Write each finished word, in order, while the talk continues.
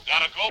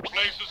Gotta go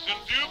places and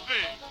do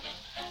things.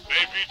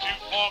 Maybe to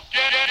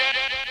forget.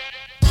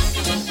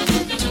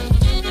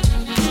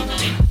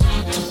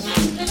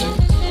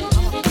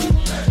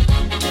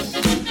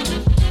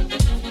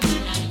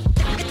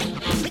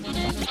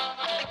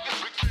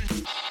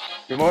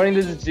 Good morning,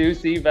 this is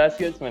Juicy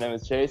Baskets. My name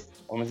is Chase.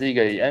 我们是一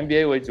个以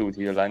NBA 为主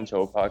题的篮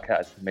球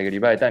podcast， 每个礼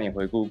拜带你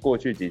回顾过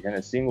去几天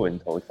的新闻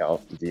头条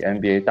以及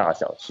NBA 大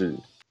小事。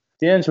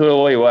今天除了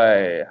我以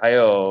外，还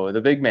有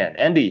The Big Man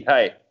Andy，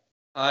 嗨，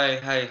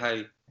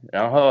嗨，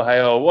然后还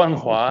有万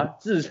华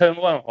自称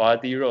万华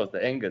D Rose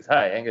的 Angus，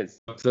 嗨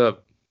Angus。What's up？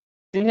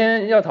 今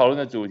天要讨论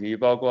的主题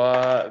包括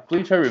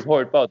Bleacher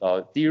Report 报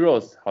道 D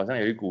Rose 好像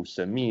有一股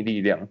神秘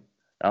力量，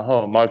然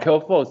后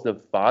Markelle Fultz 的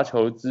罚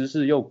球姿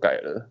势又改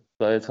了。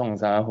在冲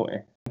啥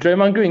回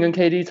Draymond Green 跟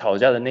KD 吵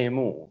架的内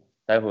幕，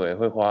待会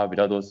会花比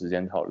较多时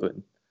间讨论。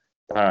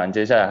当然，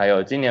接下来还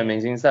有今年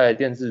明星赛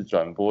电视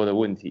转播的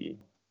问题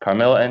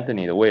 ，Carmelo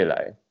Anthony 的未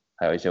来，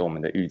还有一些我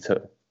们的预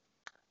测。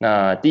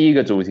那第一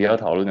个主题要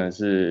讨论的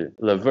是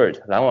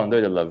LeVert 篮网队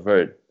的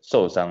LeVert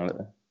受伤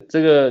了。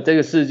这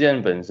个事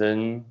件本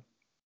身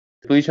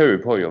 ，Bleacher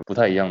Report 有不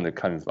太一样的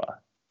看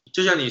法。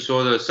就像你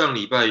说的，上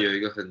礼拜有一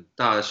个很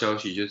大的消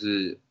息，就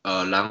是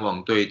篮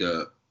网队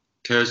的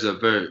Caris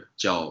LeVert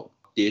脚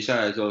跌下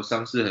来之后，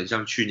伤势很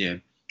像去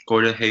年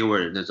Gordon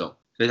Hayward 那种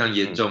非常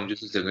严重，就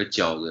是整个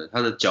脚的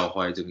他的脚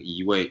踝整个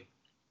移位。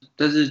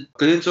但是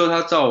隔天之后，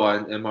他照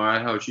完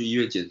MRI 还有去医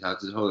院检查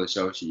之后的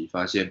消息，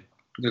发现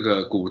那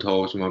个骨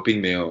头什么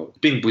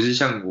并不是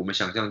像我们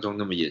想象中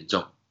那么严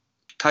重。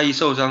他一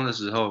受伤的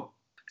时候，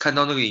看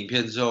到那个影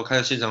片之后，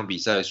看现场比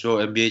赛，所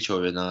有 NBA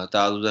球员啊，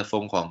大家都在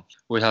疯狂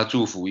为他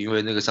祝福，因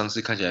为那个伤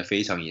势看起来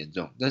非常严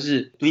重。但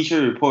是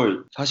Bleacher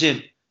Report 发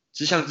现，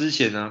像之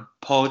前呢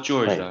 ，Paul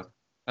George 啊，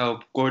还有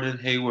Gordon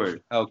Hayward，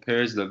 还有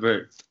Caris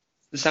LeVert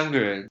这三个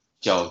人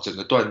脚整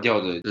个断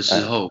掉的时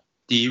候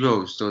，D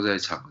Rose 都在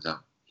场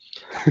上。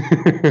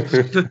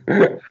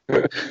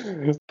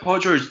Paul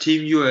George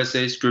Team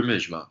USA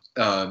Scrimmage 嘛，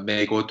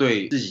美国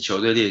队自己球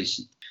队练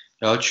习。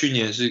然后去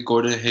年是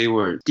Gordon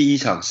Hayward 第一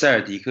场塞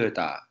尔迪克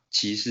打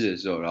骑士的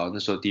时候，然后那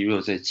时候 D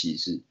Rose 在骑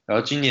士。然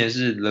后今年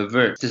是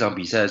LeVert 这场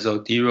比赛的时候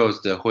 ，D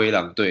Rose 的灰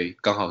狼队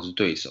刚好是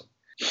对手。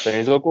等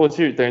于说过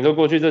去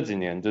这几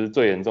年就是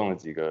最严重的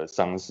几个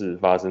伤势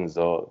发生的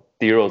时候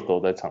 ，D Rose 都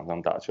在场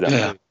上打球。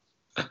对啊，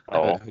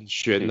很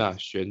悬呐，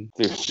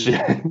这个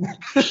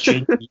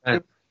悬疑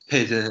案，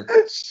配真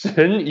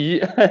悬疑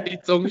案，一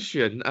宗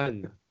悬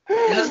案呢。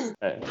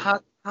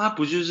他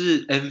不就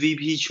是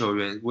MVP 球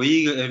员，唯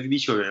一一个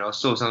MVP 球员，然后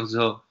受伤之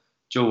后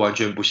就完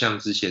全不像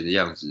之前的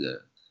样子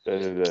了。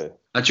对。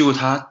结果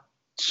他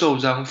受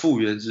伤复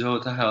原之后，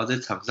他还要在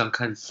场上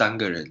看3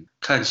个人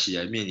看起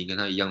来面临跟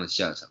他一样的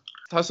下场。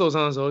他受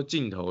伤的时候，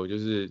镜头就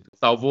是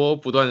导播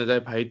不断的在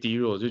拍 D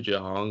Rose， 就觉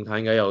得好像他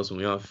应该要有什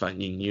么样的反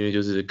应，因为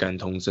就是感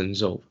同身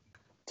受。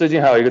最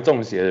近还有一个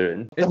中邪的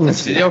人，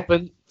其实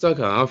这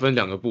可能要分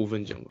2个部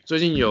分讲。最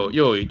近又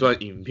有一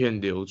段影片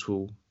流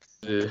出，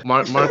就是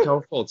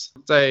Markelle Fultz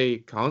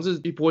在好像是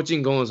一波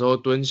进攻的时候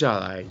蹲下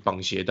来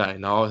绑鞋带，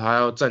然后他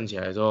要站起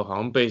来的时候，好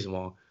像被什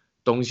么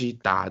东西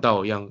打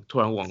到一样，突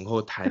然往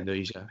后弹了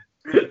一下。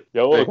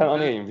有我有看到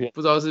那个影片，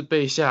不知道是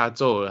被吓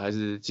咒了还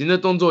是，其实那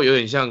动作有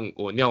点像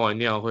我尿完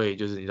尿会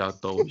就是你知道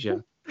抖一下。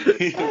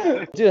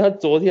我记得他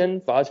昨天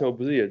罚球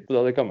不是也不知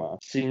道在干嘛，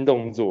新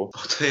动作。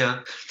对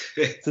啊，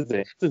对，是怎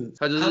样？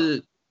他就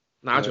是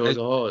拿球的时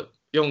候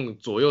用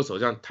左右手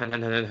这样弹，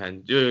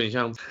就有点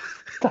像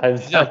弹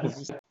下。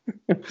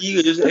第一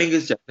个就是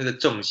Angus 讲那个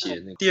中邪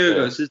那个，第二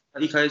个是他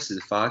一开始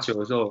罚球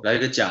的时候来一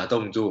个假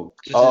动作，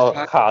就是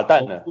他卡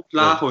弹了，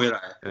拉回来，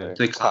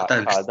对，卡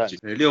弹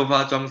，6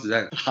发装子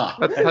弹，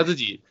他自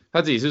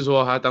己是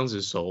说他当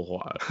时手滑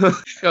了，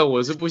但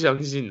我是不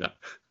相信的。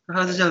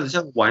他是这样子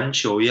像玩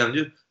球一样，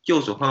就右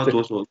手换到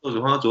左手，右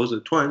手换到左手，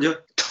突然就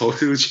投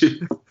出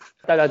去。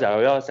大家假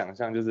如要想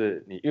象，就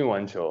是你运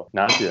完球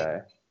拿起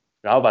来，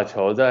然后把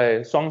球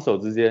在双手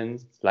之间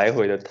来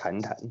回的弹，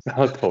然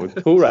后投，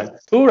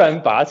突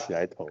然拔起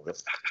来投了，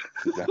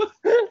是这样，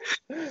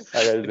大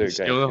概是这个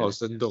概念。用的好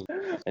生动。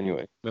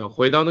Anyway， 没有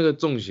回到那个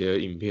中邪的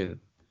影片，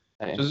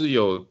就是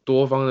有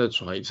多方的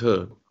揣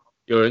测，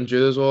有人觉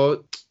得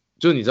说，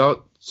就是你知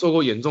道受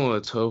过严重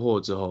的车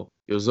祸之后，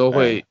有时候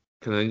会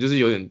可能就是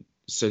有点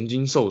神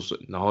经受损，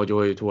然后就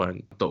会突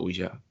然抖一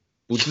下，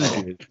不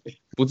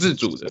自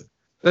主的。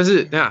但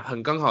是等下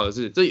很刚好的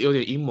是，这有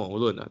点阴谋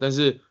论啊，但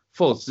是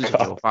Fultz 之前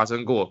有发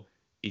生过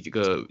一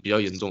个比较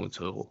严重的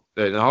车祸，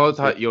对，然后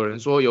有人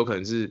说有可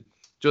能是，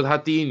就他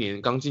第一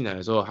年刚进来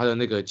的时候，他的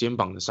那个肩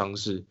膀的伤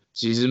势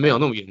其实没有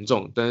那么严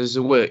重，但是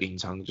为了隐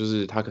藏，就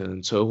是他可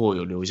能车祸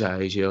有留下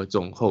来一些这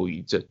种后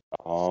遗症。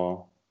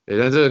对，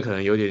但这个可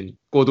能有点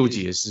过度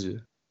解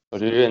释，我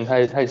觉得有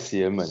点太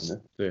邪门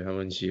了，对他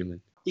们邪门。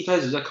一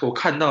开始我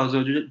看到的时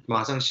候，就是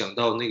马上想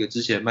到那个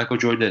之前 Michael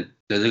Jordan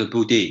的这个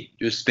部电影，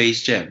就是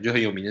Space Jam， 就很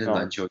有名的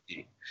篮球电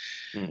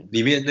影。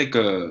里面那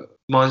个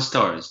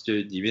Monstars 就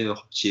是里面的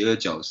邪恶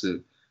角色，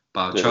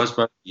把 Charles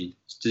Barkley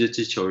这些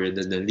球员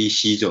的能力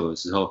吸走的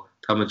时候，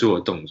他们做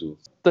的动作。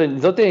对，你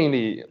说电影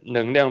里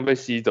能量被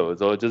吸走的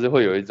时候，就是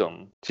会有一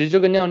种，其实就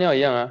跟尿尿一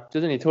样啊，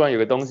就是你突然有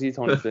个东西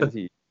从你身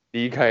体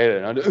离开了，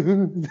然后就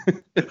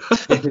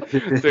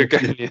这个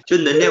概念，就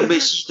能量被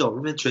吸走，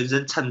那边全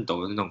身颤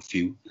抖的那种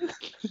feel。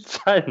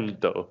颤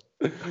抖。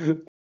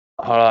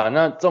好啦，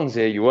那中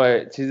邪以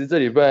外，其实这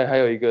礼拜还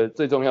有一个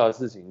最重要的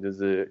事情，就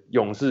是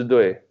勇士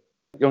队。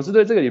勇士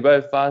队这个礼拜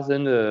发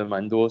生了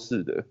蛮多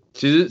事的。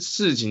其实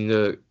事情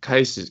的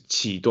开始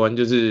起端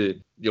就是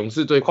勇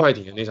士对快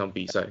艇的那场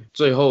比赛，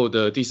最后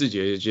的第4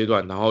节阶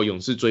段，然后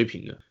勇士追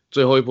平了。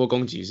最后一波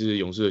攻击是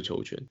勇士的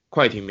球权，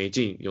快艇没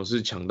进，勇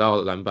士抢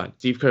到篮板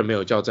 ，Steve Kerr 没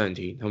有叫暂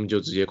停，他们就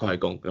直接快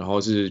攻，然后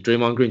是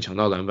Draymond Green 抢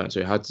到篮板，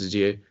所以他直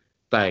接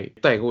带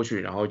过去，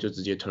然后就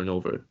直接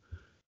turnover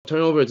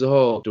之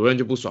后，Durant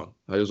就不爽，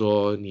他就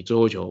说你最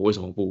后球为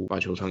什么不把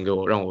球传给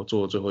我，让我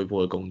做最后一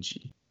波的攻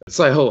击？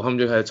赛后他们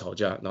就开始吵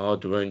架，然后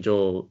Durant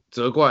就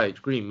责怪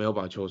Green 没有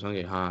把球传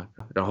给他，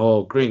然后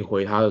Green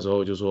回他的时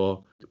候就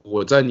说我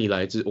们在你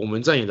来之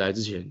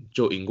前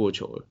就赢过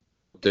球了，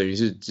等于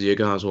是直接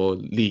跟他说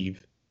leave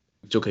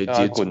就可以直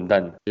接滚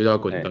蛋，就叫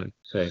滚蛋。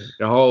对，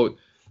然后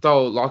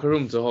到 locker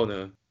room 之后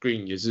呢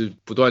 ，Green 也是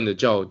不断的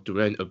叫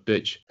Durant a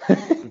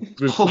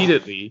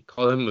bitch。repeatedly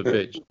call him a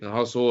bitch， 然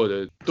后所有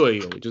的队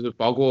友就是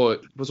包括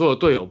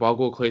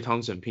Klay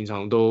Thompson 平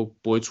常都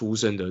不会出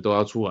声的，都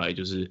要出来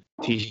就是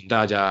提醒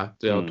大家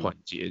这要团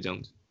结这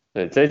样子。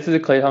对，这一次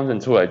Klay Thompson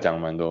出来讲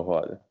蛮多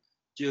话的。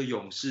就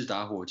勇士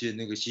打火箭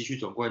那个西区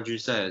总冠军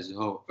赛的时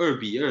候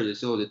，2-2的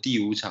时候的第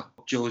5场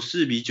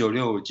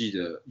，94-96，我记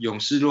得勇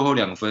士落后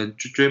2分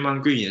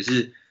 ，Draymond Green 也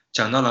是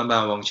抢到篮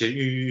板往前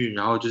运，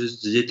然后就是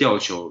直接吊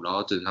球，然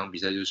后整场比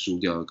赛就输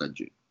掉的感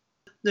觉。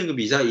那个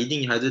比赛一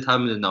定还在他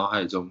们的脑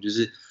海中，就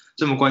是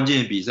这么关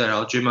键的比赛，然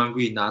后 Draymond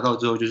Green 拿到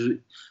之后，就是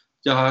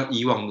让他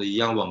以往的一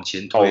样往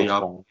前推，然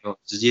后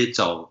直接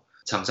找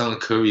场上的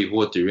Curry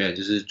或 Durant，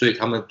 就是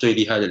他们最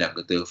厉害的2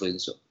个得分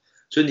手。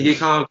所以你可以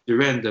看到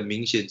Durant 的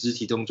明显肢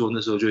体动作，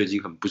那时候就已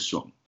经很不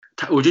爽。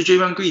我觉得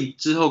Draymond Green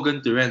之后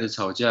跟 Durant 的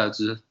吵架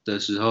的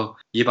时候，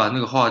也把那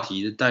个话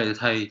题带得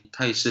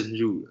太深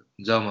入了，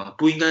你知道吗？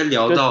不应该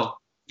聊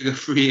到这个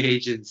free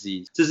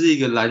agency， 这是一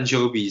个篮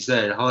球比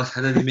赛，然后他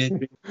在那边，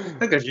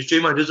他感觉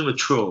Draymond 就这么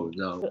troll， 你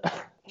知道吗？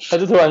他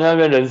就突然在那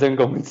边人身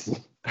攻击。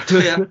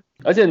对呀、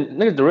而且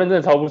那个 Durant 真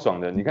的超不爽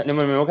的。你们有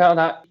没有看到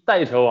他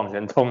带球往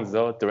前冲之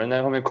后 ，Durant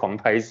在后面狂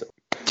拍手？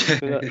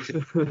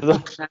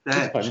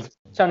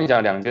像你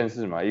讲2件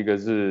事嘛，一个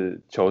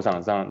是球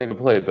场上那个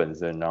play 本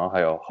身，然后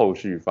还有后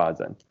续发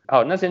展。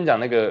好，那先讲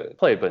那个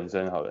play 本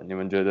身好了，你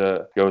们觉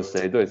得有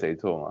谁对谁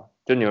错吗？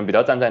就你们比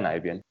较站在哪一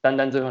边？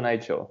单最后那一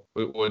球，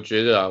我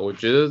觉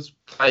得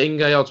他应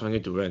该要传给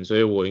Durant， 所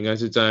以我应该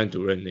是站在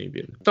Durant 那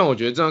边。但我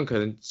觉得这样可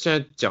能现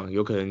在讲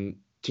有可能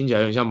听起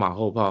来有点像马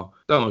后炮，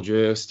但我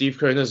觉得 Steve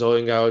Kerr 那时候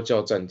应该要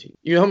叫暂停，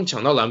因为他们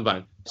抢到篮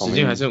板，时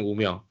间还剩5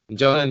秒，你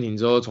叫暂停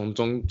之后从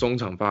中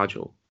场发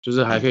球，就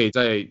是还可以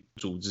再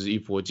组织一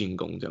波进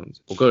攻这样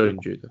子。我个人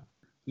觉得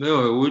没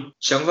有，我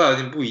想法有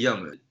点不一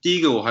样的。第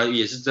一个我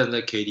也是站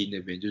在 KD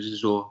那边，就是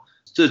说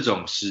这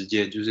种时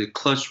间就是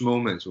clutch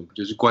moments，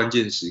 就是关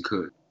键时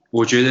刻。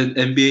我觉得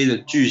NBA 的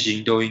巨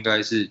星都应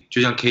该是就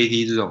像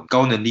KD 这种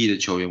高能力的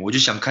球员，我就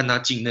想看他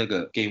进那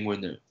个 game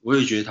winner， 我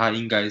也觉得他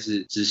应该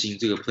是执行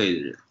这个 play 的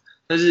人。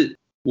但是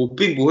我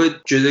并不会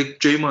觉得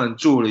Draymond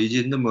做了一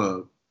件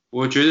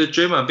我觉得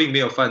Draymond 并没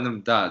有犯那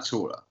么大的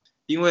错啦，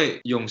因为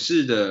勇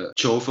士的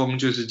球风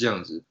就是这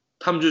样子，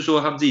他们就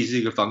说他们自己是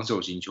一个防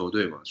守型球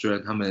队嘛，虽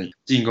然他们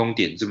进攻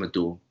点这么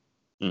多，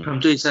他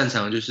们最擅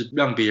长的就是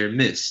让别人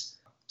miss，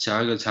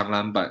 抢一个长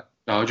篮板，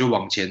然后就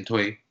往前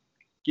推。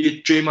因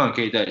为 Draymond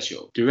可以带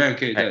球 ，Durant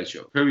可以带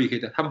球 ，Curry 可以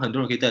带，他们很多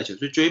人可以带球，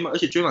所以 而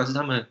且 Draymond 是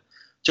他们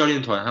教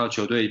练团还有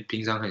球队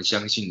平常很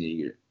相信的一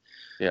个人。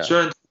Yeah. 虽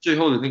然最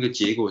后的那个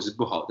结果是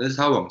不好，但是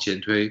他往前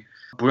推，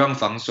不让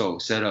防守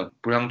set up，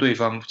 不让对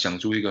方想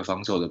出一个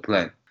防守的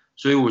plan，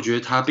 所以我觉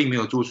得他并没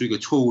有做出一个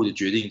错误的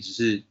决定，只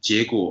是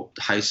结果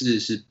还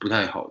是不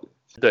太好的。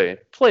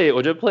对 play，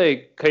 我觉得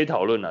play 可以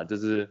讨论啦，就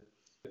是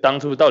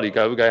当初到底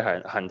该不该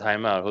喊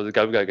timeout， 或者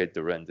该不该给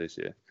Durant 这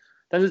些。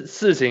但是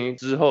事情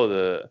之后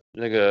的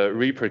那个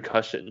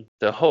repercussion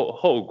的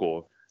后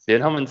果，连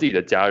他们自己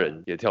的家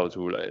人也跳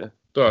出来了。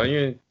对啊，因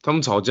为他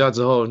们吵架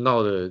之后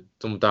闹得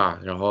这么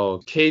大，然后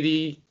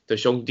KD 的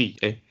兄弟，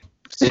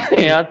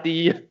谁啊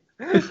？KD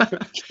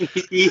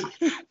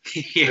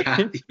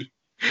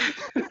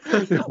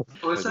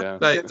我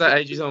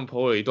在 IG 上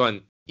po 了一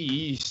段意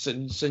义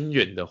深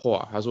远的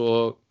话，他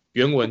说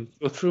原文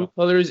True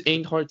colors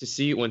ain't hard to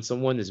see when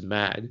someone is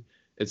mad.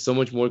 It's so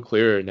much more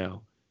clearer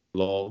now.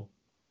 Lol.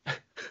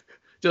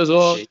 就是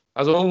说，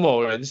他说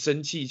某人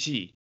生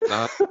气，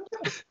然后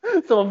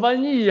怎么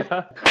翻译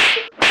啊？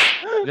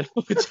然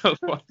后讲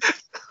完，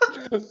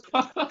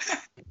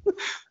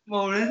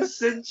某人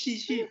生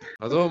气，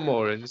他说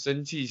某人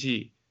生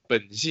气，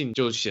本性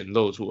就显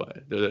露出来了，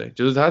对不对？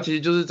就是他其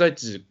实就是在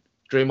指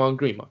Draymond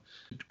Green 嘛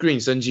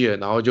 ，Green 生气了，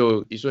然后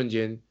就一瞬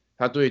间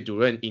他对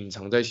Durant隐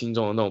藏在心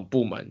中的那种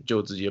不满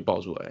就直接爆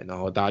出来，然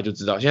后大家就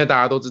知道，现在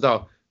大家都知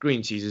道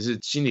Green 其实是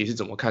心里是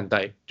怎么看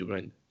待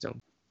Durant 这样。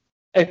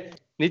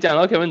你讲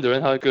到 Kevin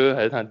Durant 他的哥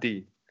还是他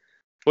弟，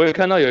我也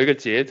看到有一个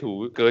截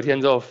图，隔天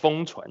之后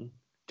疯传，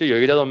就有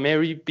一个叫做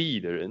Mary B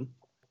的人，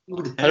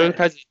他就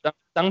开始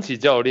当起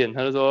教练，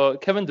他就说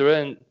Kevin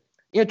Durant，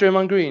 因为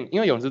Draymond Green， 因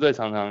为勇士队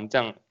常常这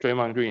样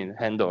Draymond Green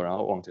handle 然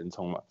后往前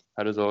冲嘛，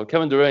他就说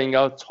Kevin Durant 应该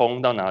要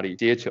冲到哪里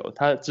接球，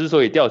他之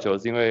所以掉球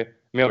是因为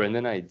没有人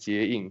在那里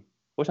接应。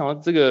我想到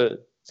这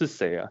个是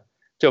谁啊？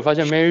结果发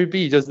现 Mary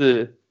B 就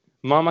是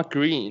Mama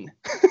Green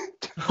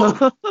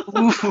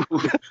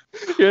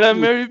原来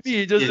Mary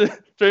B 就是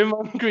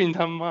Draymond Green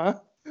他妈。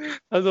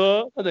他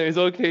等于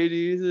说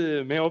KD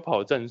是没有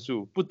跑战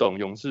术，不懂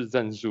勇士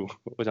战术。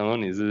我想说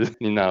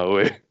你哪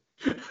位？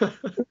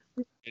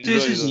这件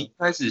事情一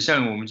开始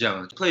像我们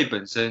讲 play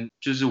本身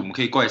就是我们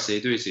可以怪谁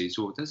对谁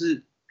错，但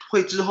是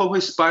之后会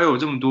spiral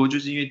这么多，就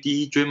是因为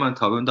第一 Draymond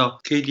讨论到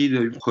KD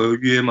的合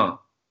约嘛，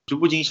就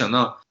不禁想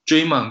到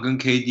Draymond 跟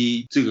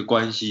KD 这个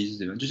关系是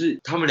怎么样，就是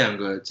他们两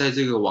个在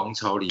这个王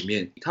朝里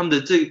面，他们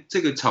的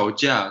这个吵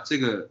架，这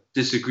个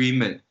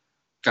disagreement，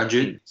 感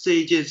觉这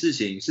一件事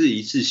情是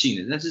一次性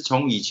的，但是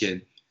从以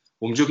前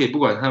我们就可以不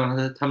管他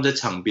们在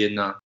场边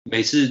啊，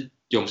每次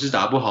勇士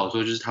打不好的时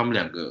候，就是他们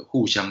两个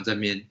互相在那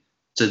边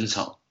争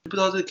吵，不知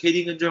道这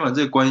KD 跟 Draymond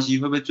这个关系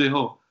会不会最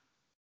后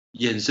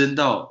衍生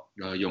到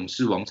勇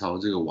士王朝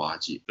这个瓦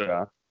解。对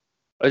啊，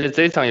而且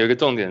这一场有一个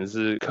重点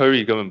是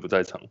Curry 根本不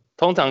在场。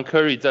通常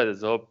Curry 在的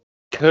时候，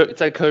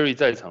在 Curry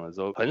在场的时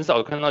候，很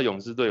少看到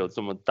勇士队有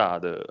这么大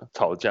的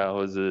吵架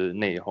或者是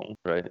内讧。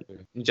Right？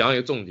 你讲到一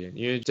个重点，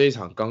因为这一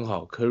场刚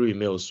好 Curry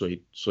没有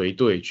随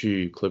队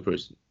去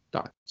Clippers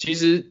打。其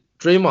实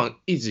Draymond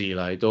一直以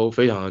来都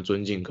非常的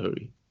尊敬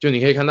Curry， 就你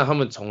可以看到他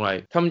们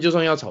就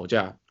算要吵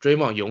架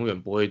 ，Draymond 永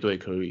远不会对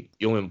Curry，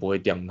 永远不会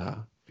刁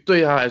他。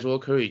对他来说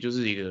 ，Curry 就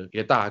是一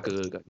个大哥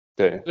的感觉。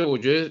对，所以我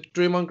觉得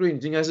Draymond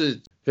Green 应该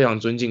是非常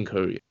尊敬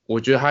Curry， 我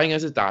觉得他应该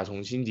是打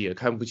从心底的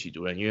看不起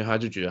Durant，因为他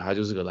就觉得他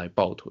就是个来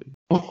抱腿。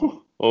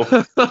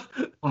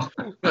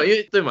因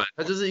为对嘛，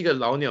他就是一个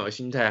老鸟的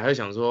心态，他就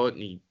想说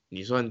你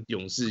算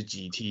勇士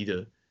几梯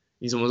的，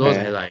你什么时候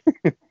才来，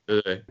对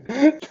不对？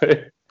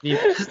对，你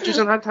就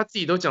像他自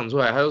己都讲出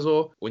来，他就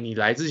说你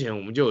来之前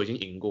我们就已经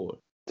赢过了，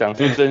讲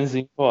出真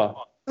心话。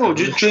那我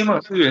觉得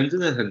Draymond 这个人真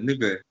的很那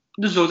个。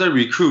那时候在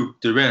recruit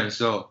Durant 的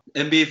时候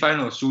 ，NBA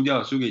Final 输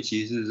给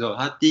骑士的时候，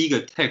他第一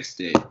个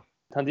text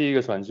他第一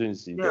个传讯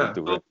息给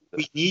Durant，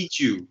 We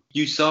need you.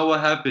 You saw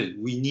what happened.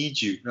 We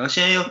need you. 然后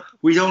现在又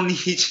We don't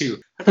need you.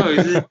 他到底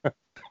是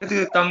这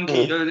个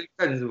donkey 到底在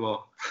干什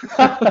么？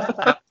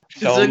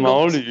小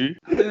毛驴。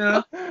对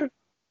啊。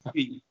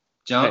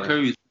讲到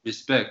Curry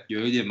respect，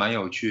 有一点蛮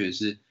有趣的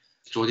是，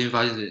昨天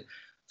发现是，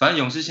反正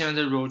勇士现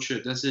在在 road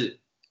trip， 但是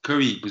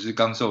Curry 不是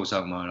刚受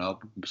伤吗？然后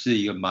是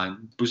一个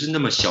不是那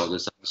么小的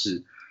伤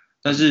势，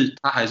但是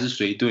他还是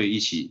随队一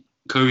起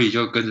 ，Curry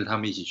就跟着他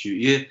们一起去，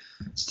因为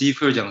Steve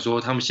Kerr 讲说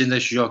他们现在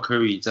需要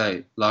Curry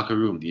在 locker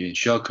room 里面，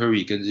需要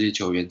Curry 跟这些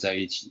球员在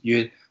一起，因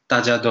为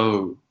大家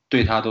都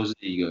对他都是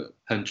一个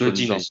很尊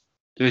敬的。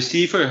对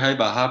Steve Kerr 还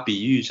把他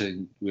比喻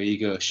成为一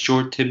个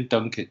short Tim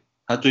Duncan，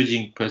 他最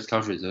近 press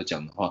conference 时候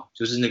讲的话，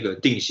就是那个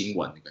定心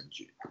丸的感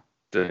觉。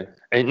对，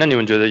那你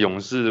们觉得勇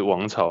士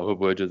王朝会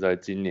不会就在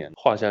今年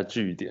画下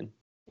句点？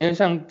因为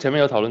像前面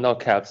有讨论到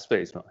cap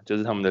space 嘛，就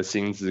是他们的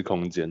薪资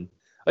空间，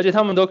而且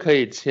他们都可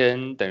以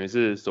签等于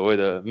是所谓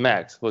的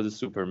max 或是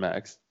super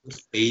max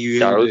肥约。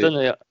假如真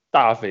的要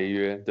大肥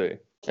约，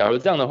对，假如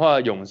这样的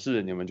话，勇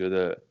士你们觉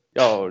得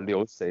要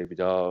留谁比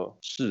较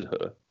适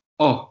合？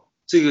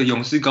这个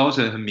勇士高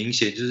层很明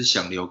显就是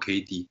想留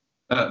KD，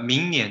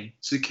 明年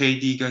是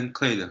KD 跟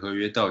Clay 的合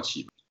约到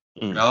期。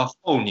然后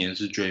后年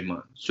是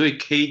Draymond， 所以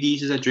KD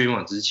是在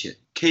Draymond 之前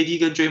 ，KD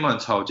跟 Draymond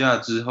吵架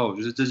之后，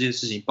就是这件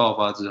事情爆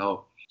发之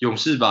后，勇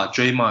士把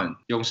Draymond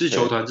勇士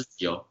球团自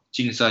己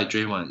禁赛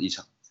Draymond 一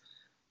场，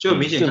就很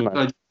明显看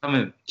到他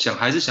们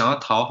还是想要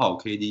讨好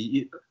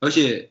KD， 而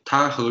且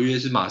他合约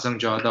是马上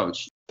就要到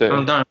期，他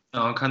们当然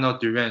想要看到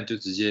Durant 就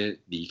直接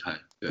离开，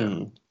对啊，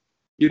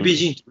因为毕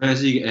竟 Durant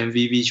是一个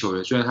MVP 球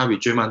员，虽然他比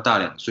Draymond 大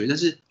2岁，但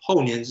是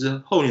后年的时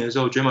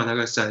候 Draymond 大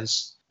概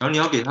30。然后你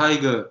要给他一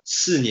个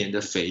4年的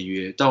肥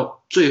约，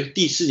到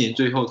第4年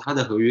最后，他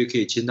的合约可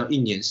以签到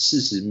1年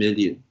40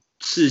 million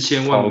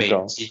 4000万美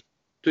金。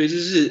对，这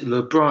是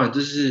LeBron， 这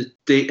是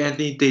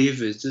Anthony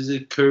Davis， 这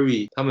是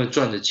Curry 他们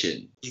赚的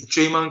钱。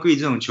Draymond Green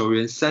这种球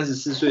员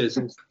34岁的时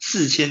候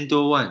4000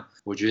多万，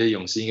我觉得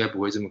勇士应该不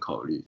会这么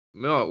考虑。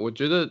没有，我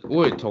觉得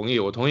我也同意，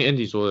我同意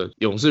Andy 说的，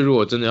勇士如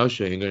果真的要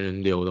选一个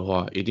人留的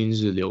话，一定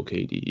是留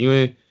KD， 因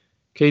为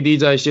KD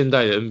在现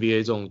代的 NBA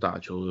这种打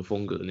球的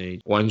风格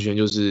内，完全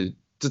就是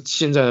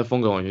现在的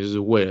风格完全就是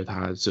为了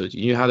他设计，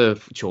因为他的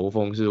球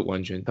风是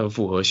完全很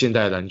符合现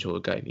代篮球的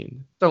概念。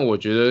但我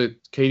觉得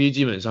KD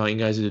基本上应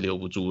该是留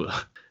不住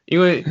了，因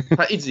为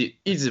他一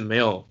直没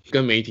有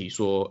跟媒体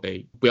说，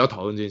不要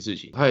讨论这件事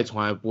情，他也从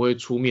来不会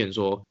出面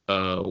说，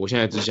我现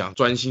在只想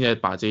专心的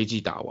把这一季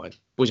打完，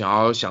不想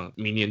要想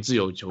明年自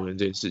由球员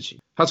这件事情，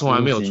他从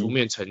来没有出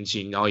面澄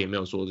清，然后也没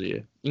有说这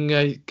些，应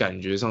该感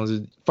觉上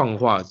是放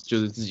话，就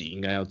是自己应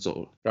该要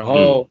走了。然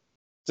后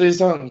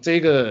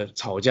这个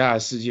吵架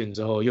事件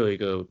之后，又有一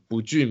个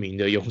不具名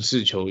的勇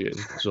士球员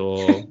说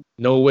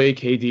 ，No way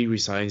KD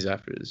resigns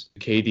after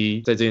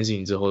this。KD 在这件事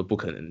情之后不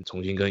可能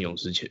重新跟勇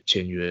士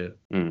签约了。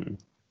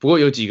不过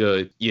有几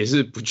个也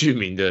是不具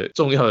名的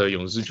重要的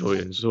勇士球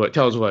员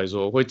跳出来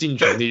说，会尽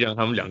全力让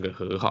他们两个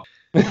和好。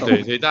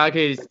对，所以大家可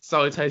以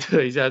稍微猜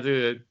测一下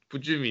这个不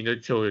具名的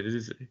球员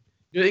是谁。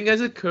觉得应该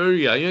是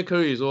Curry 啊，因为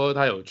Curry 说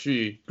他有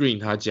去 Green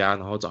他家，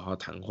然后找他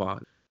谈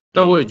话。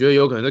但我也觉得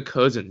有可能是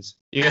Cousins，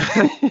 因为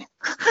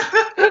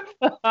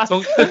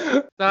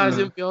大家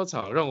先不要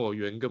吵，让我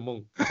圆个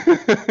梦，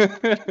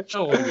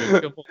让我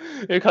圆个梦，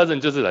因为 Cousins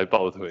就是来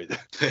抱腿的。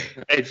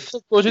对，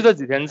过去这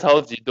几天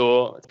超级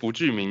多不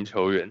具名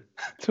球员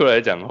出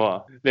来讲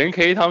话，连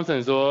Klay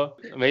Thompson 说，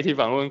媒体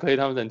访问 Klay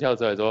Thompson 跳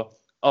出来说，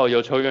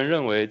有球员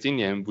认为今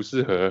年不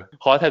适合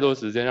花太多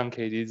时间让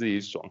KD 自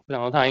己爽，我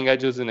想说他应该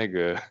就是那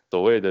个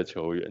所谓的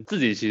球员，自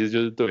己其实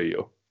就是队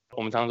友。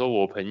我们常说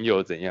我朋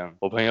友怎样，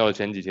我朋友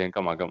前几天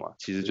干嘛干嘛，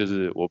其实就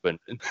是我本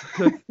人。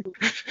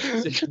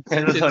你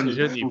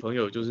觉得你朋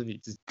友就是你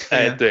自己？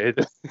对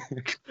的。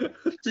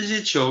这些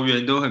球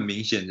员都很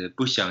明显的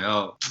不想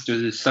要，就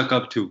是 suck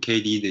up to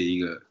KD 的一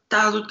个，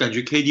大家都感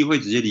觉 KD 会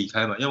直接离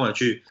开嘛，要么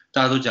去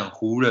大家都讲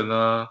湖人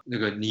啊、那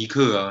个尼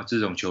克啊这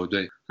种球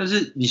队。但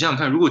是你想想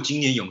看，如果今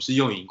年勇士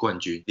又赢冠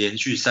军，连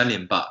续3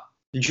连霸，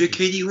你觉得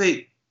KD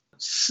会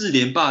4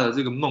连霸的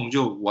这个梦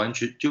就完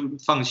全就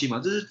放弃吗？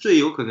这是最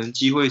有可能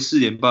机会4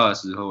连霸的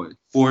时候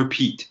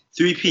，4-peat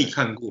 3-peat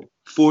看过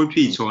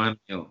，4-peat 从来没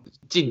有。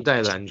近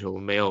代篮球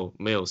没有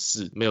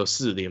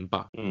4连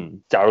霸。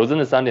假如真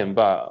的3连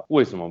霸，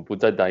为什么不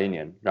再待1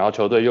年？然后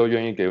球队又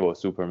愿意给我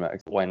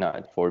Supermax，Why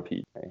not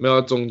 4-peat？ 没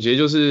有，总结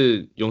就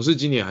是勇士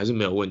今年还是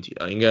没有问题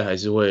啊，应该还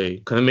是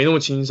会，可能没那么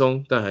轻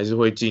松，但还是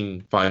会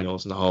进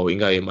Finals， 然后应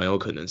该也蛮有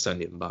可能3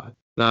连霸。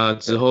那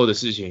之后的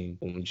事情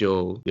我们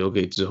就留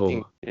给之后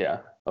嘛。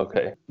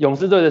OK， 勇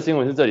士队的新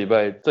闻是这礼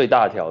拜最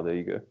大条的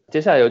一个。接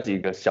下来有几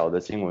个小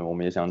的新闻，我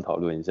们也想讨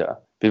论一下。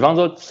比方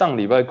说，上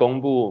礼拜公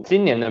布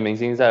今年的明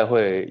星赛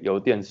会由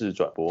电视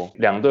转播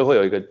，2队会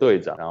有一个队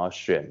长，然后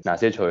选哪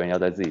些球员要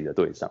在自己的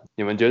队上。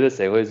你们觉得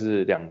谁会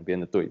是两边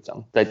的队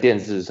长，在电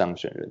视上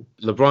选人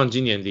 ？LeBron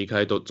今年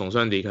总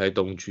算离开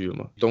东区了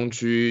嘛？东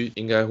区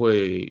应该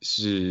会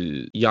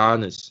是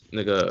Giannis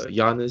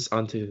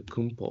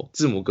Antetokounmpo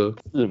字母哥。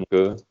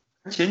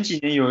前几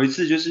年有一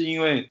次，就是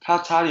因为他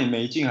差点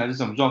没进还是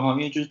什么状况，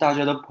因为就是大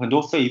家都很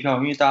多废票，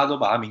因为大家都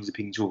把他名字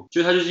拼错，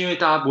就他就是因为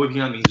大家不会拼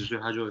他名字，所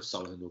以他就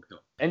少了很多票。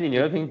Andy，你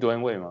会拼Dwyane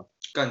Wade吗？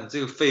干这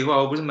个废话，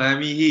我不是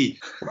Miami Heat。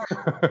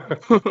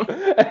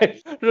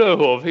热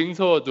火拼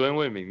错Dwyane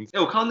Wade名字。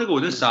我看到那个我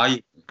真傻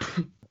眼。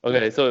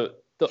OK，so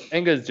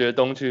Angus 觉得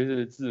东区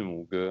是字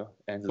母哥，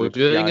我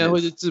觉得应该会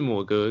是字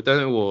母哥，但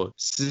是我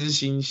私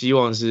心希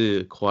望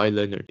是 Kawhi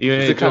Leonard， 因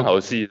为是看好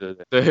戏的。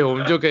对，我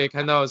们就可以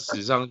看到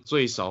史上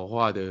最少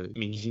话的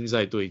明星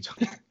赛队长。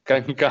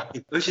尴尬，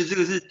而且这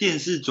个是电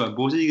视转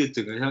播，是一个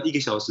整个像1个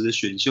小时的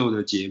选秀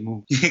的节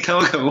目，你可以看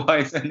到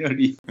Kawhi在那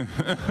里。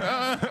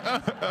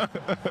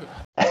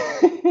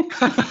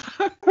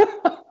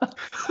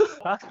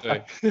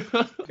对，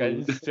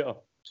干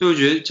笑。所以我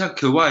觉得像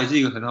Kawhi也是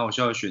一个很好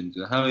笑的选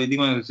择。还有另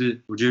外一个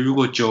是，我觉得如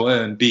果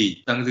Joel Embiid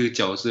当这个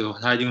角色，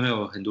他一定会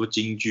有很多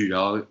金句，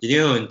然后一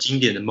定会有很经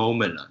典的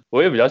moment 啦。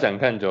我也比较想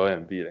看Joel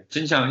Embiid嘞。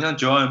真想像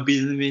Joel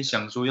Embiid那边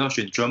想说要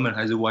选 Drummond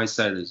还是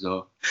Whiteside 的时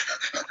候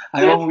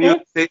，I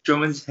won't take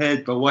Drummond's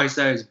head, but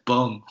Whiteside's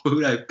bum. Who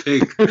would I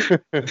pick?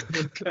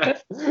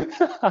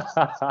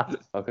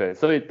 OK，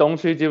 所以东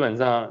区基本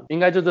上应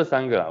该就这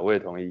3个啦，我也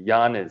同意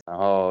 ，Giannis， 然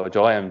后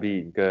Joel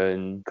Embiid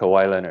跟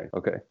Kawhi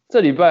Leonard。OK，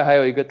 这礼拜还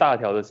有一个大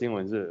条的新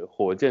闻是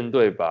火箭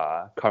队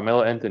把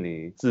Carmelo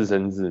Anthony 自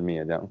生自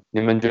灭，这样，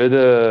你们觉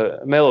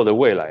得 Melo 的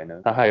未来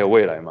呢？他还有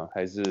未来吗？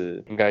还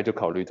是应该就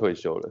考虑退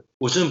休了？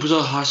我真的不知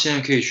道他现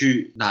在可以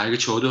去哪一个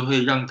球队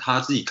会让他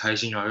自己开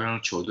心，然后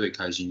让球队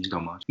开心，你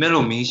懂吗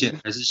 ？Melo 明显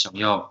还是想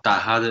要打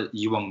他的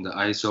以往的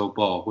ISO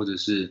ball， 或者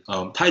是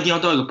他一定要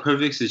到一个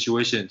perfect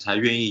situation 才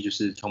愿意就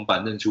是从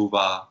板凳出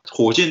发。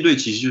火箭队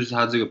其实就是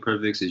他这个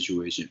perfect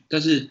situation， 但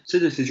是这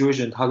个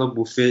situation 他都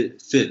不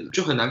fit，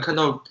 就很难看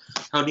到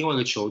他另外一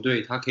个球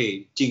队他可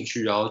以进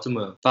去，然后这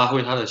么发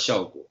挥他的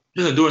效果。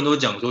就很多人都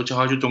讲说叫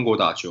他去中国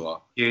打球啊，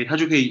因为他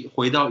就可以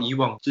回到以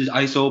往就是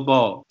ISO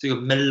ball 这个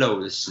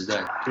Melo 的时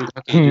代，就是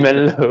他可以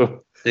Melo。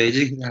对，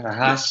就是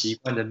他习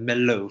惯的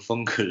Melo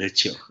风格的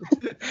球。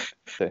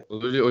对，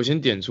我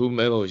先点出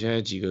Melo 现在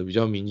几个比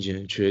较明显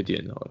的缺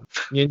点好了。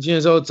年轻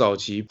的时候早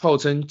期号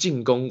称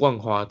进攻万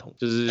花筒，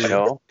就是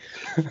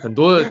很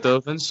多的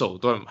得分手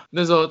段嘛。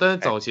那时候，但是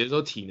早期的时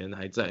候体能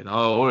还在，然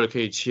后偶尔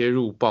可以切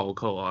入暴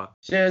扣啊。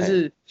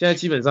现在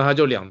基本上他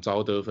就2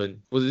招得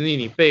分，不是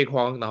你背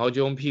框，然后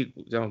就用屁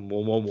股这样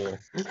磨，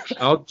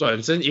然后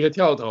转身一个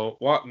跳投，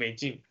哇没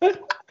进，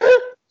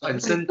转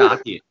身打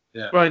点。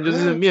不然就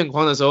是面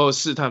框的时候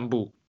试探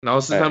步，然后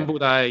试探步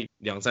大概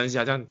2-3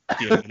下，这样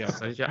点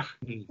2-3下，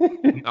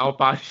然后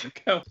8。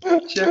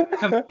现在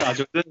看打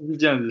球真的是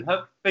这样子，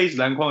他 face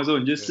篮筐的时候，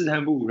你就试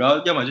探步，然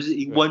后要么就是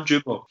in one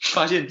dribble，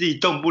 发现自己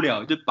动不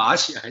了，就拔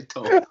起来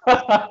投。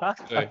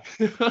对，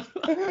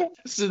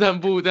试探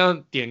步这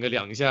样点个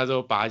2下之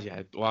后拔起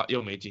来，哇，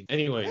又没进。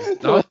Anyway，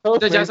 然后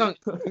再加上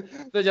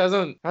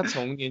他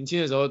从年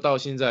轻的时候到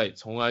现在，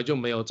从来就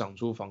没有长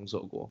出防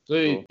守过，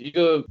所以一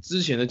个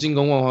之前的进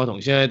攻万花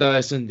筒，现在大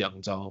概剩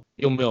2招，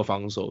又没有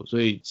防守，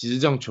所以其实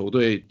这样球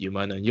队也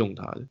蛮难用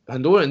他的。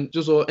很多人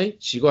就说，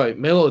奇怪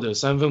 ，Melo 的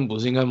3分不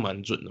是应该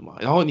蛮准的嘛？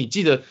然后你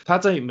记得他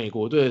在美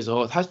国队的时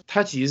候，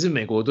他其实是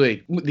美国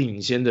队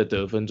领先的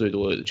得分最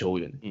多的球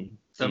员。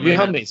因为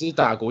他每次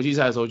打国际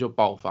赛的时候就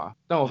爆发，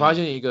但我发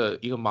现一个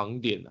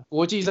盲点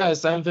国际赛的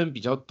3分比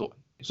较短，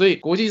所以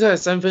国际赛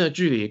3分的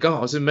距离刚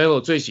好是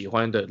Melo 最喜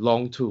欢的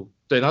long two。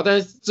对，然后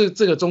但是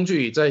这个中距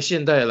离在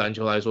现代的篮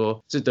球来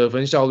说是得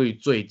分效率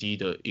最低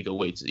的一个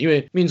位置，因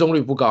为命中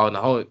率不高，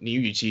然后你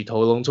与其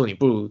投 long two， 你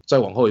不如再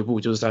往后一步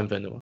就是3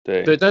分的嘛。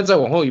对，但再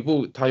往后一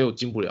步他又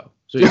进不了，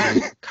所以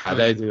卡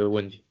在这个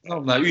问题。那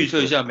我们来预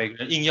测一下，每个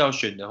人硬要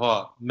选的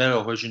话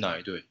 ，Melo 会去哪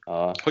一队？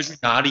会去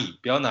哪里？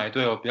不要哪一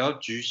队哦，不要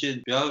局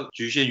限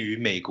于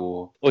美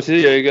国。我其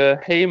实有一个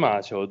黑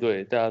马球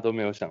队，大家都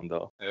没有想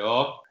到。哎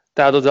呦，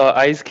大家都知道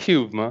Ice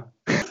Cube 吗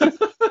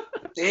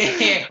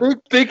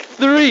？Big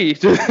Three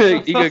就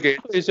是一个给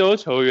退休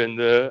球员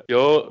的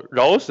由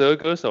饶舌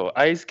歌手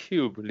Ice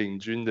Cube 领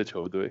军的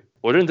球队。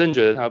我认真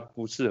觉得他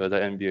不适合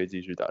在 NBA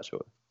继续打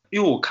球。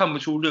因为我看不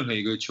出任何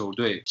一个球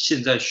队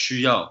现在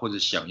需要或者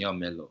想要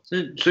Melo，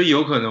 所以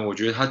有可能我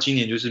觉得他今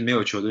年就是没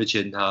有球队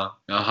签他，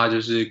然后他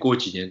就是过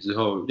几年之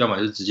后，要么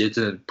就直接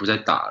真的不再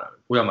打了，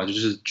或要么就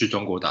是去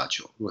中国打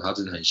球。如果他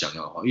真的很想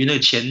要的话，因为那个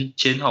钱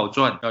好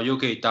赚，然后又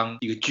可以当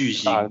一个巨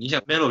星。你想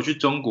Melo 去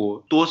中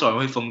国，多少人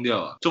会疯掉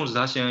啊？纵使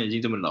他现在已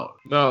经这么老了。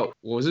没有，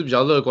我是比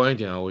较乐观一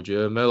点啊，我觉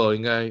得 Melo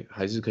应该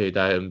还是可以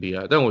待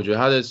NBA， 但我觉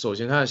得首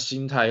先他的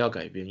心态要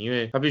改变，因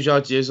为他必须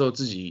要接受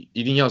自己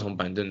一定要从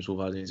板凳出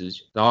发这件事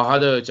情，然后他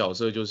的角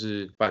色就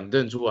是板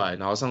凳出来，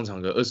然后上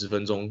场个20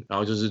分钟，然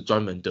后就是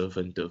专门得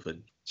分。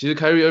其实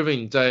Kyrie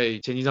Irving 在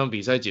前几场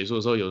比赛结束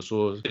的时候有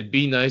说 ，It'd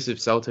be nice if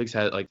Celtics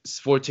had like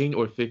 14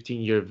 or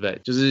 15-year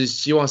vet， 就是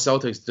希望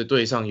Celtics 的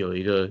队上有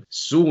一个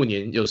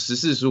有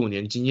14-15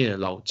年经验的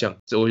老将。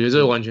我觉得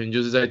这完全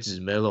就是在指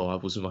Melo 啊，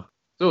不是吗？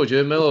所以我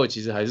觉得 Melo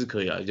其实还是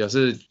可以啊，假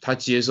设他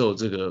接受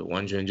这个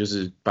完全就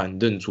是板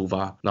凳出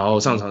发，然后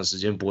上场时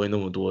间不会那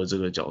么多的这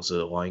个角色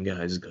的话，应该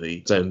还是可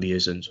以在 NBA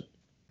生存。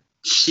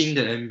新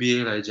的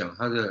NBA 来讲，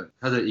它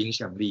的影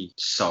响力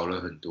少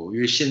了很多，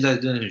因为现在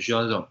真的很需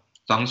要那种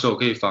防守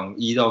可以防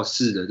1到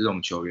4的这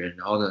种球员，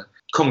然后呢，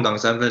空档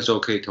3分的时候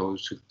可以投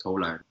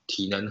篮，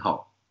体能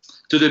好，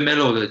这对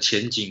Melo 的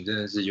前景真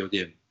的是有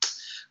点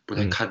不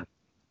太看。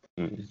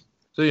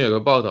最近有个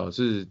报道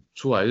是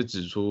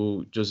指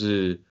出，就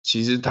是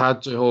其实他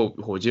最后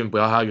火箭不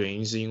要他，原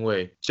因是因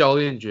为教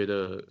练觉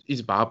得一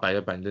直把他摆在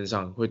板凳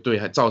上，会对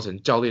他造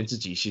成教练自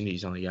己心理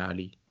上的压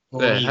力。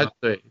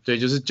对，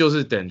就是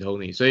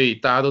D'Antoni， 所以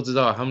大家都知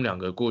道他们2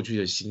个过去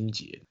的心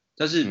结。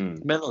但是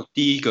Melo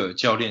第一个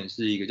教练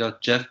是一个叫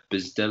Jeff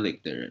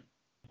Bzdelik 的人，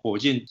火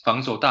箭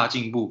防守大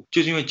进步，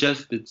就是因为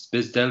Jeff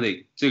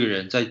Bzdelik 这个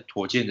人在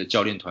火箭的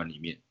教练团里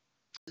面。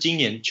今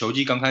年球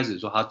季刚开始的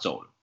时候他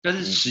走了，但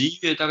是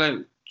11月大概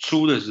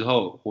初的时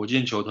候，火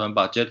箭球团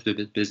把 Jeff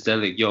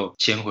Bzdelik 又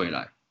签回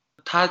来。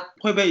他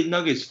会被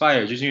Nuggets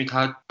fire， 就是因为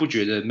他不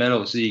觉得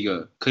Melo 是一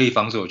个可以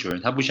防守的球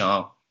员，他不想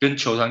要跟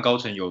球团高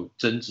层有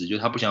争执，就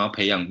是他不想要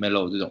培养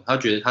Melo 这种，他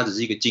觉得他只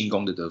是一个进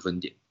攻的得分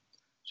点。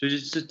所以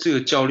这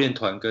个教练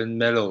团跟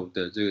Melo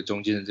的这个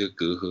中间的这个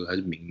隔阂还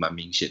是蛮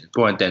明显的，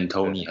不然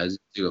D'Antoni 还是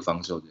这个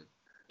防守的。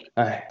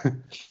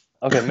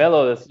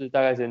OK，Melo 的事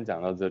大概先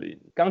讲到这里。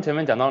刚前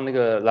面讲到那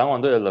个篮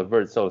网队的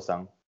LeVert 受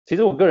伤，其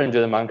实我个人觉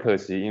得蛮可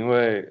惜，因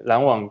为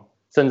篮网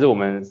甚至我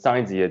们上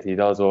一集也提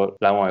到说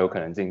篮网有可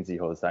能进季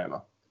后赛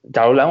嘛。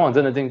假如篮网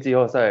真的进季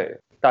后赛，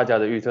大家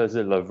的预测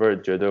是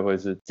LeVert 绝对会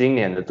是今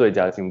年的最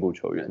佳进步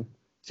球员。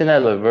现在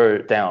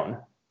LeVert down，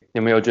 你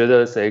们有觉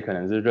得谁可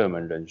能是热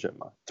门人选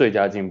吗？最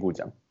佳进步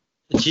奖？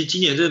其实今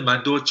年真的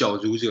蛮多角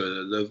逐者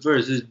的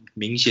 ，LeVert 是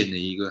明显的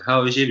一个，还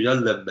有一些比较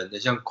冷门的，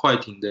像快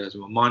艇的什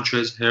么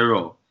Montrezl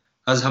Harrell，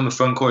 他是他们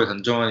front court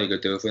很重要的一个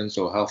得分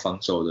手还有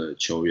防守的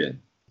球员。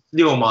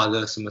六马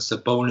的什么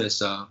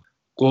Sabonis 啊，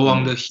国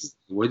王的 Heat，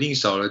 我一定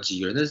少了几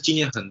个人，但是今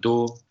年很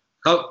多。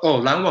还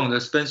有篮网的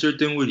Spencer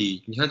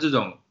Dinwiddie， 你看这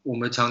种我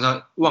们常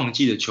常忘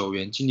记的球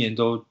员，今年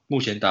都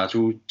目前打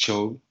出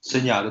球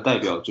生涯的代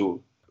表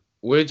作。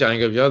我也讲一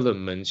个比较冷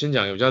门，先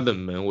讲一个比较冷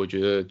门，我觉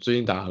得最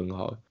近打很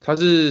好，他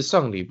是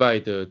上礼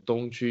拜的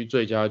东区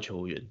最佳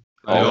球员。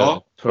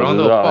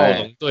Toronto 暴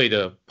龙队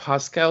的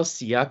Pascal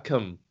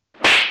Siakam。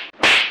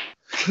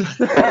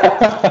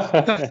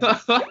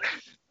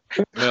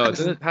没有，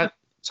就是他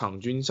场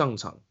均上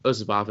场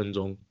28分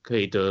钟，可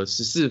以得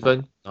14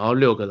分，然后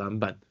6个篮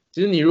板。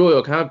其实你如果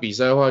有看他比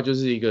赛的话，就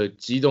是一个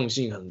机动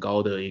性很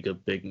高的一个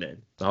big man，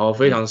 然后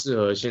非常适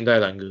合现代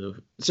篮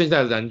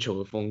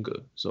球的风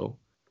格。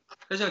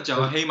那像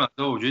讲到黑马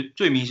之后，我觉得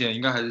最明显的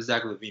应该还是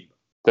Zach LaVine 吧。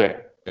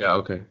对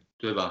，OK。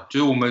对吧？就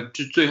是我们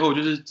就最后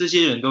就是这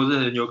些人都是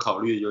很有考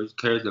虑，有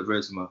Caris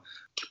LeVert 什么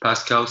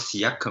Pascal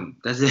Siakam，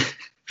 但是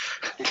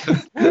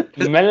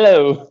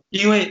Melo，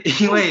因为这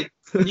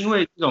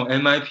种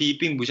MIP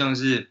并不像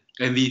是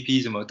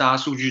MVP 什么，大家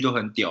数据都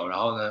很屌，然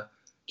后呢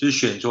就是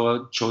选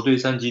说球队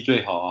战绩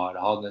最好啊，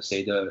然后呢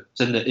谁的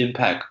真的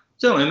impact，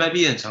 这种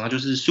MIP 很常就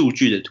是数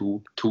据的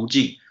途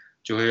径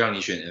就会让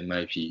你选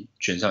MIP，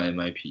 选上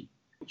MIP，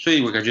 所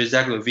以我感觉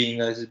Zach LaVine 应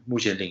该是目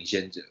前领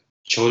先者，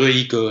球队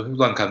一哥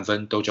乱砍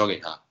分都交给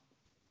他。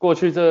过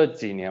去这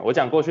几年，我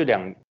讲过去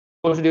6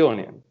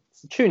年，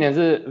去年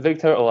是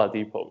Victor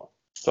Oladipo 嘛，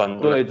转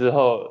队之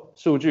后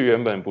数据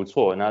原本不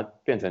错，那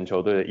变成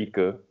球队的一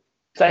哥。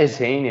再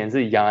前一年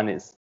是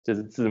Giannis， 就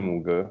是字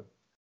母哥。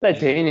再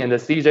前一年的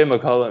CJ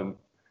McCollum，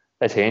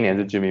 再前一年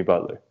是 Jimmy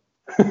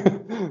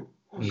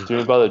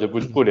Butler。Jimmy Butler 就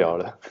不聊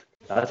了。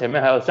然后前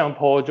面还有像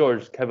Paul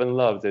George、Kevin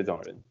Love 这种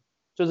人，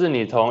就是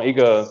你从一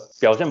个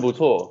表现不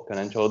错，可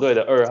能球队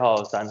的2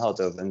号、3号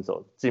得分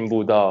手，进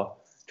步到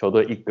球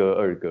队1哥、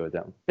2哥这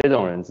样，这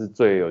种人是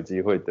最有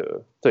机会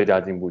得最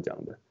佳进步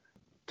奖的。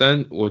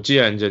但我既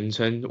然人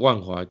称万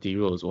华 D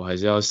Rose， 我还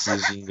是要私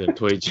心的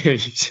推荐一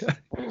下。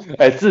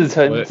自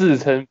称不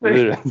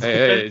是人称。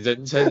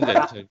人称。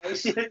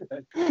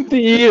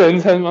第一人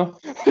称吗？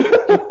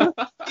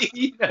第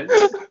一人称。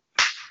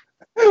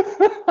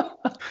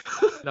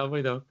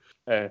会的。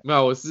没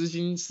有，我私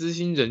心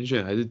人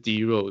选还是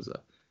D Rose 啊。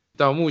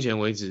到目前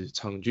为止，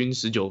场均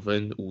19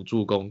分5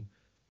助攻。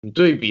你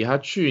对比他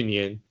去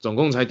年总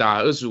共才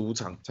打25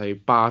场，才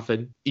8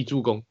分1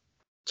助攻。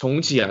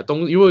重启啊，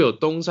如果有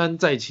东山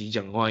再起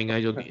奖的话，应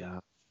该就给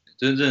他。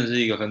真正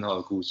是一个很好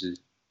的故事，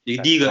第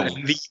一个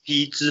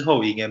MVP 之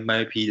后赢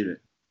MIP 的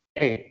人。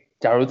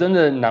假如真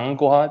的南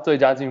瓜最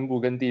佳进步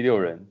跟第6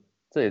人，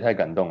这也太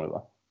感动了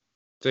吧？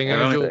这应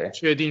该就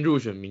确定入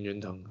选名人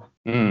堂。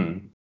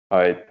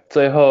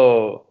最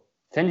后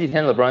前几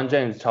天 LeBron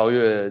James 超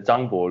越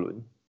张伯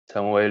伦，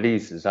成为历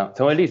史上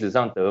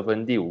得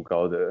分第5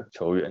高的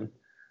球员。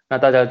那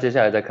大家接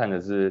下来在看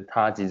的是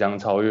他即将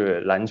超越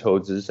篮球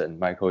之神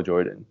Michael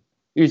Jordan，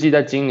 预计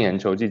在今年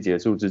球季结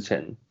束之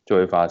前就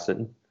会发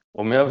生。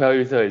我们要不要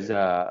预测一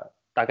下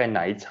大概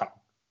哪一场？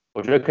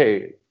我觉得可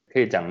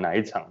以讲哪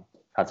一场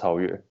他超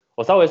越。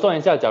我稍微算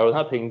一下，假如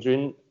他平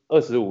均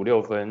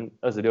25-6分、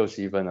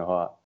26-7分的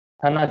话，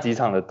他那几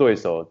场的对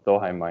手都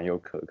还蛮有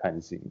可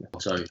看性的。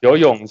有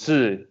勇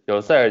士，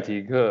有塞尔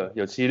提克，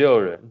有76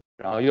人，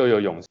然后又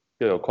有勇士，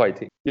又有快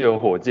艇，又有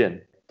火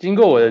箭。经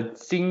过我的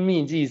精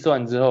密计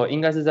算之后，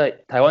应该是在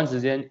台湾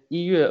时间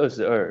1月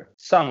22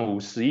上午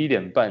11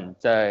点半，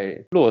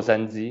在洛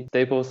杉矶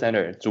Staples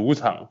Center 主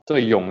场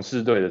对勇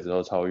士队的时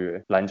候超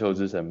越篮球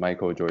之神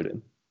Michael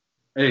Jordan。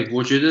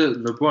我觉得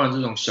LeBron 这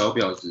种小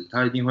婊子，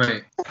他一定会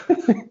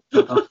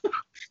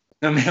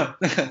没有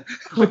那个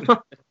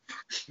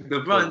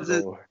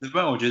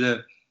LeBron 我觉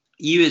得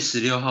1月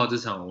16号这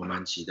场我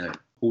蛮期待的，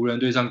湖人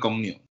对上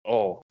公牛。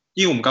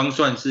因为我们刚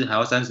算是还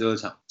要32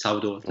场，差不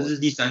多，这是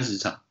第30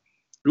场。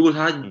如果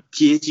他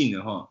接近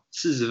的话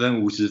，40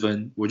分、50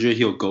分，我觉得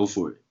he'll go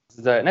for it。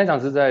那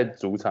场是在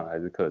主场还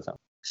是客场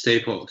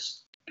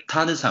 ？Staples，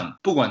 他那场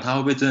不管他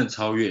会不会真的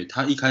超越，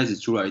他一开始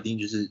出来一定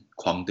就是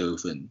狂得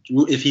分。如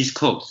果 if he's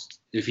close，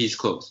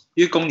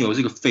 因为公牛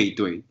是个废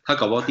队，他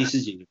搞不好第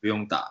4节也不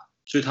用打，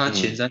所以他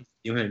前3节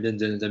一定会很认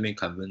真的在那边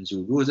砍分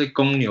数。如果在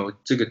公牛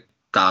这个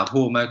打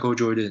破 Michael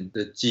Jordan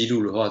的记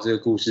录的话，这个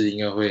故事应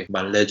该会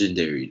蛮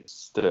legendary 的。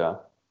对啊。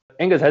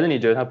Angus 才是你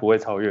觉得他不会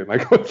超越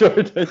Michael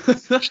Jordan？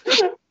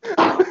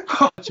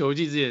 球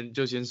季之前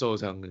就先受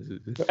伤了，是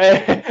不是？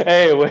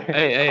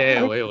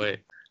喂，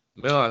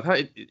没有啊，他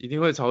一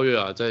定会超越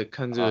啊！再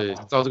看照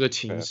这个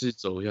情势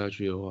走下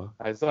去的话，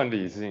还算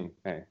理性。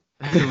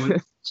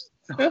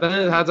但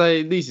是他在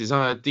历史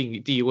上的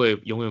地位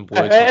永远不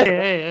会超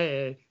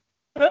越。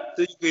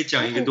这可以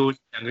讲2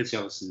个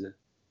小时。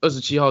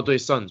27号对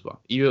Suns 吧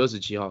，1月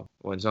27号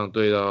晚上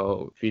对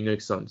到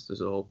Phoenix Suns 的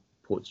时候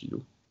破纪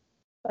录。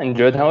那你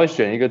觉得他会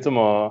选一个这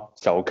么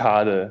小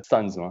咖的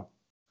Suns 吗？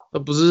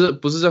不是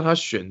让他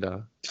选的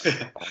啊。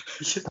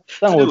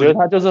但我觉得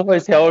他就是会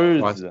挑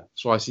日子，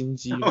耍心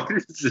机，挑日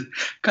子，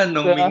看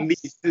农民历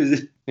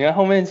是。你看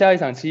后面下一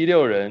场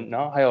76人，然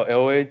后还有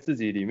LA 自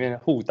己里面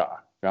互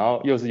打，然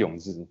后又是勇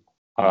士。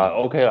好啦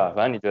OK 啦，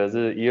反正你觉得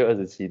是1月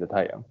27的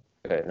太阳，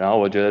对，然后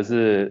我觉得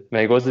是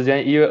美国时间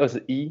1月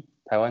21，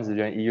台湾时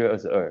间1月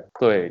22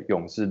对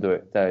勇士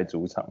队在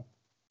主场。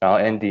然后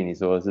Andy 你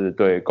说的是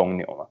对公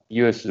牛嘛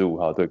？1月15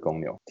号对公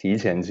牛，提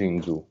前庆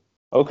祝。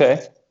OK，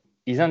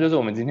 以上就是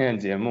我们今天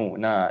的节目。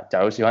那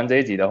假如喜欢这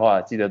一集的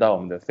话，记得到我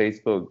们的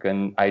Facebook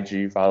跟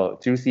IG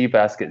follow Juicy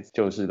Baskets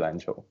就是篮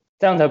球，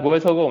这样才不会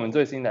错过我们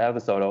最新的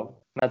episode 哦。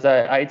那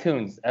在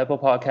iTunes、Apple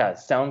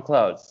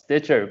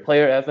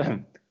Podcast、SoundCloud、Stitcher、Player FM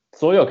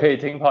所有可以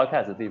听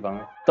podcast 的地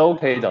方都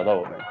可以找到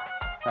我们。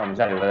那我们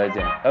下礼拜再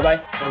见，拜拜，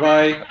拜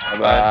拜，拜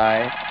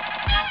拜。